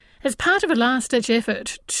As part of a last-ditch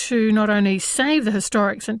effort to not only save the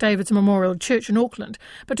historic St David's Memorial Church in Auckland,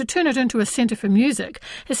 but to turn it into a centre for music,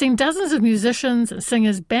 has seen dozens of musicians and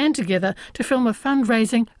singers band together to film a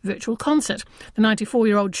fundraising virtual concert. The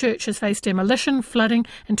 94-year-old church has faced demolition, flooding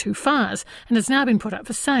and 2 fires, and has now been put up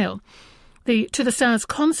for sale. The To the Stars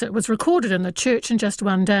concert was recorded in the church in just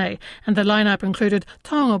one day, and the lineup included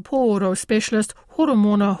taonga pōro specialist Horo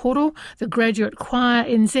Mona Horo, the Graduate Choir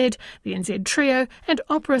NZ, the NZ Trio, and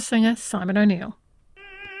opera singer Simon O'Neill.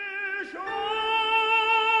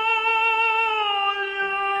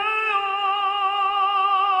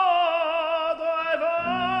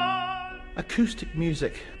 Acoustic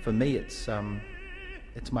music, for me, it's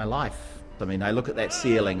my life. I mean, I look at that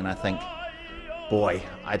ceiling and I think, boy,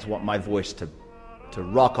 I just want my voice to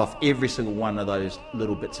rock off every single one of those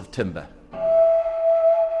little bits of timber.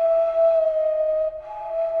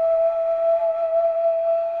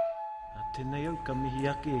 Tēnei au ka mihi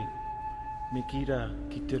ake me kira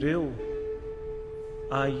ki te reo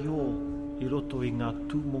ai o I roto I ngā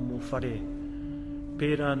tūmomo whare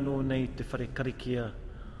pērā no nei te whare karikia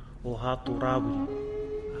o hāto rāwiri.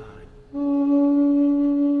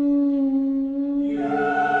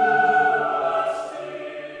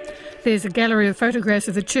 There's a gallery of photographs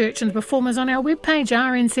of the church and the performers on our webpage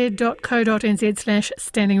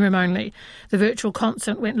rnz.co.nz/standing room only. The virtual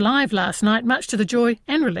concert went live last night, much to the joy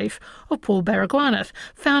and relief of Paul Baragwanath,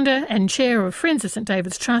 founder and chair of Friends of St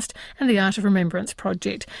David's Trust and the Art of Remembrance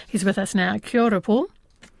Project. He's with us now. Kia ora, Paul.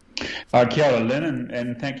 Kia ora, Lynn,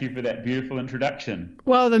 and thank you for that beautiful introduction.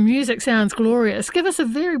 Well, the music sounds glorious. Give us a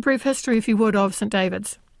very brief history, if you would, of St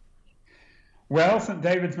David's. Well, St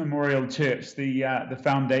David's Memorial Church, the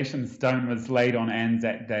foundation stone was laid on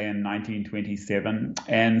Anzac Day in 1927,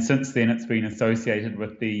 and since then it's been associated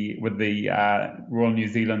with the Royal New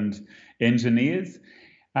Zealand Engineers,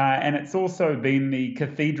 and it's also been the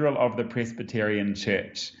cathedral of the Presbyterian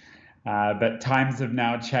Church. But times have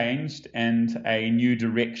now changed, and a new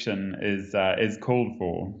direction is called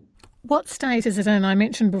for. What state is it in? I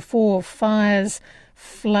mentioned before fires,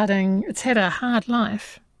 flooding. It's had a hard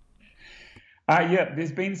life. Yeah,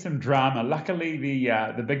 there's been some drama. Luckily,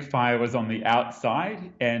 the big fire was on the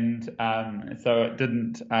outside, and so it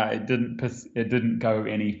didn't go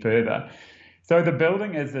any further. So the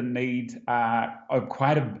building is in need of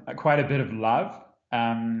quite a bit of love.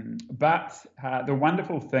 But the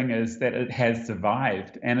wonderful thing is that it has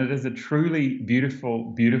survived, and it is a truly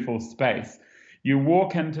beautiful, beautiful space. You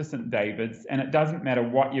walk into St David's, and it doesn't matter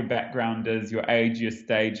what your background is, your age, your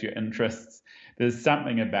stage, your interests. There's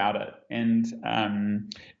something about it, and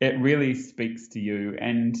it really speaks to you,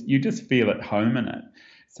 and you just feel at home in it.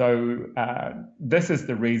 So this is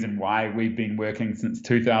the reason why we've been working since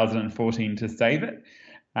 2014 to save it,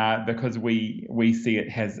 because we see it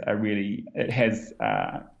has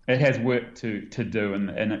work to do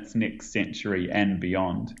in its next century and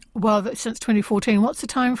beyond. Well, since 2014, what's the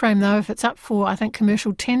time frame though? If it's up for, I think,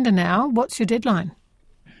 commercial tender now, what's your deadline?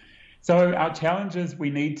 So our challenge is we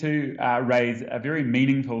need to raise a very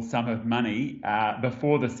meaningful sum of money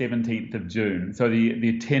before the 17th of June. So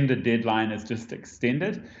the tender deadline is just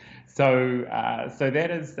extended. So that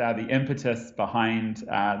is the impetus behind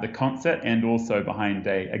the concert, and also behind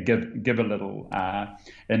a Give a Little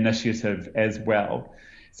initiative as well.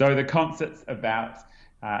 So the concert's about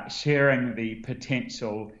sharing the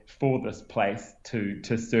potential for this place to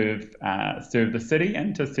serve the city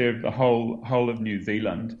and to serve the whole of New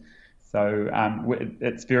Zealand. So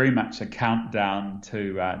it's very much a countdown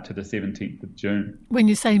to the 17th of June. When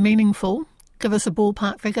you say meaningful, give us a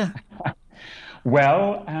ballpark figure.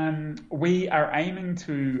 Well, we are aiming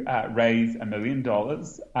to raise $1 million,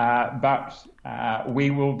 but we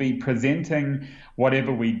will be presenting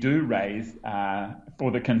whatever we do raise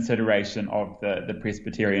for the consideration of the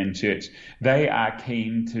Presbyterian Church. They are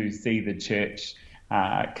keen to see the church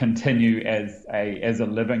continue as a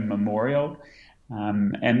living memorial.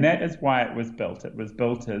 And that is why it was built. It was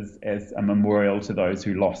built as a memorial to those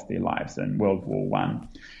who lost their lives in World War I.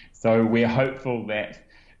 So we're hopeful that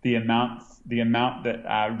the amount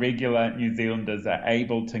that regular New Zealanders are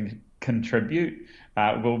able to contribute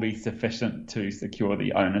will be sufficient to secure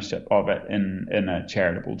the ownership of it in a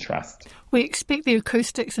charitable trust. We expect the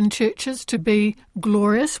acoustics in churches to be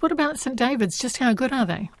glorious. What about St David's? Just how good are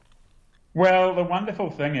they? Well, the wonderful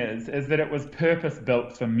thing is that it was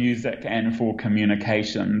purpose-built for music and for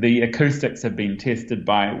communication. The acoustics have been tested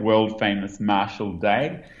by world-famous Marshall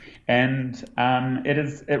Day, and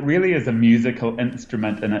it really is a musical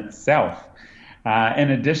instrument in itself.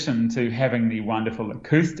 In addition to having the wonderful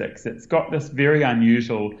acoustics, it's got this very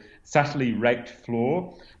unusual subtly raked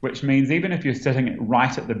floor, which means even if you're sitting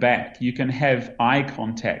right at the back, you can have eye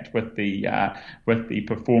contact with the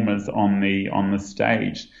performers on the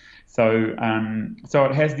stage. So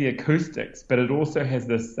it has the acoustics, but it also has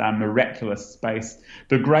this miraculous space.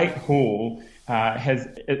 The Great Hall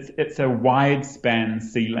it's a wide span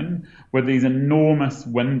ceiling with these enormous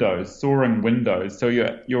windows, soaring windows. So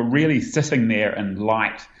you're really sitting there in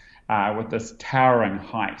light with this towering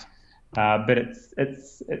height. But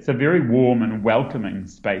it's a very warm and welcoming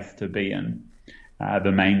space to be in,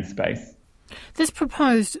 the main space. This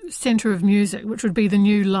proposed centre of music, which would be the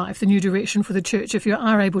new life, the new direction for the church, if you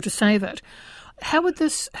are able to save it, how would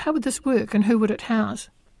this work, and who would it house?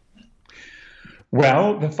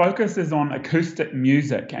 Well, the focus is on acoustic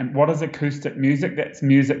music. And what is acoustic music? That's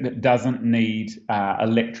music that doesn't need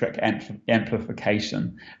electric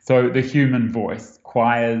amplification. So the human voice,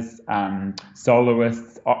 choirs,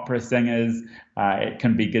 soloists, opera singers, it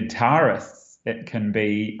can be guitarists, it can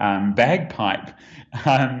be bagpipe,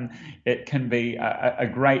 it can be a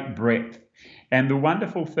great breadth. And the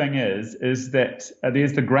wonderful thing is that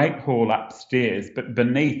there's the Great Hall upstairs, but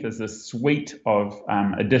beneath is a suite of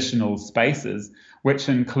additional spaces, which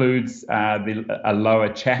includes a lower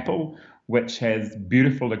chapel, which has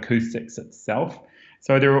beautiful acoustics itself.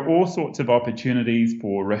 So there are all sorts of opportunities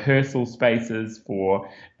for rehearsal spaces, for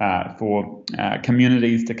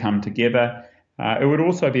communities to come together. It would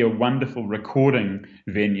also be a wonderful recording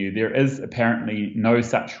venue. There is apparently no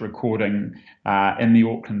such recording in the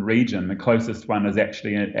Auckland region. The closest one is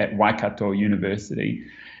actually at Waikato University.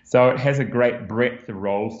 So it has a great breadth of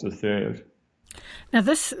roles to serve. Now,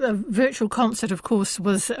 this virtual concert, of course,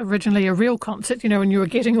 was originally a real concert, and you were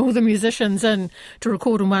getting all the musicians in to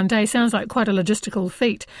record in one day. Sounds like quite a logistical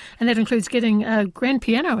feat. And that includes getting a grand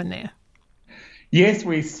piano in there. Yes,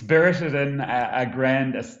 we spirited in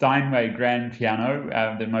a Steinway grand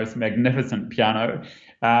piano, the most magnificent piano.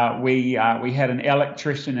 We had an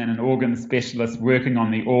electrician and an organ specialist working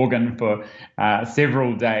on the organ for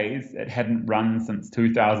several days. It hadn't run since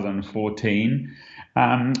 2014.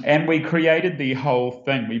 And we created the whole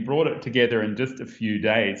thing. We brought it together in just a few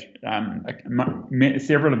days.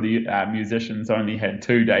 Several of the musicians only had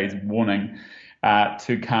 2 days warning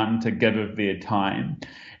to come to give of their time.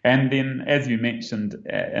 And then, as you mentioned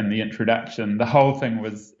in the introduction, the whole thing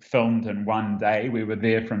was filmed in one day. We were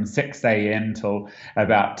there from 6 a.m. till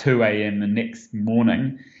about 2 a.m. the next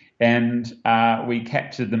morning, and we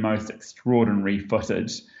captured the most extraordinary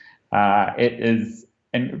footage. It is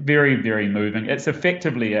very, very moving. It's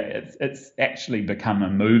effectively, it's actually become a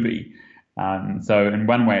movie. So in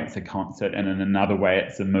one way it's a concert, and in another way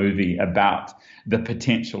it's a movie about the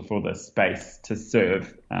potential for this space to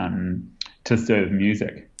serve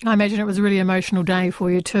music. I imagine it was a really emotional day for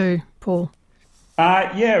you too, Paul.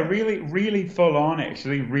 Yeah, really, really full on,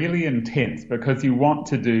 actually, really intense, because you want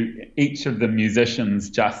to do each of the musicians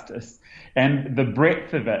justice. And the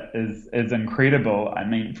breadth of it is incredible. I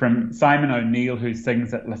mean, from Simon O'Neill, who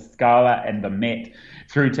sings at La Scala and the Met,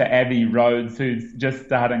 through to Abby Rhodes, who's just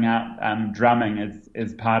starting out drumming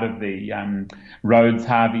as part of the Rhodes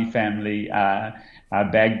Harvey family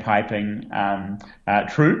bagpiping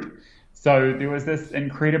troupe. So there was this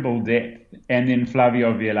incredible depth. And then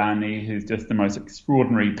Flavio Violani, who's just the most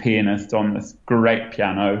extraordinary pianist on this great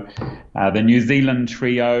piano, the New Zealand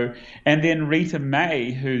trio, and then Rita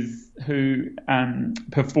May, who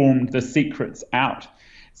performed The Secrets Out.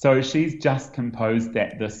 So she's just composed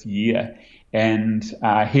that this year. And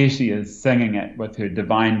here she is singing it with her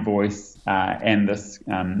divine voice and this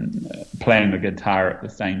playing the guitar at the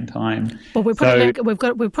same time. Well, we've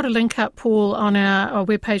put a link up, Paul, on our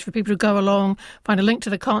webpage for people to go along, find a link to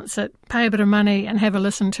the concert, pay a bit of money and have a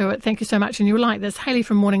listen to it. Thank you so much. And you'll like this. Hayley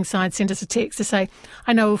from Morningside sent us a text to say,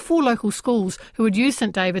 I know of 4 local schools who would use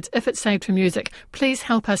St David's if it's saved for music. Please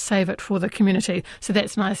help us save it for the community. So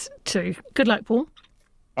that's nice too. Good luck, Paul.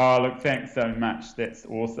 Oh, look, thanks so much. That's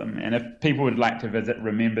awesome. And if people would like to visit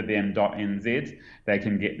rememberthem.nz, they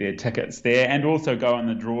can get their tickets there, and also go on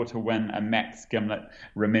the draw to win a Max Gimlet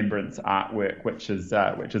Remembrance artwork, which is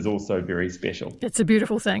also very special. It's a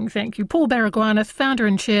beautiful thing. Thank you. Paul Barraguanith, founder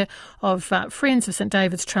and chair of Friends of St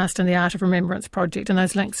David's Trust and the Art of Remembrance Project, and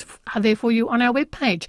those links are there for you on our webpage.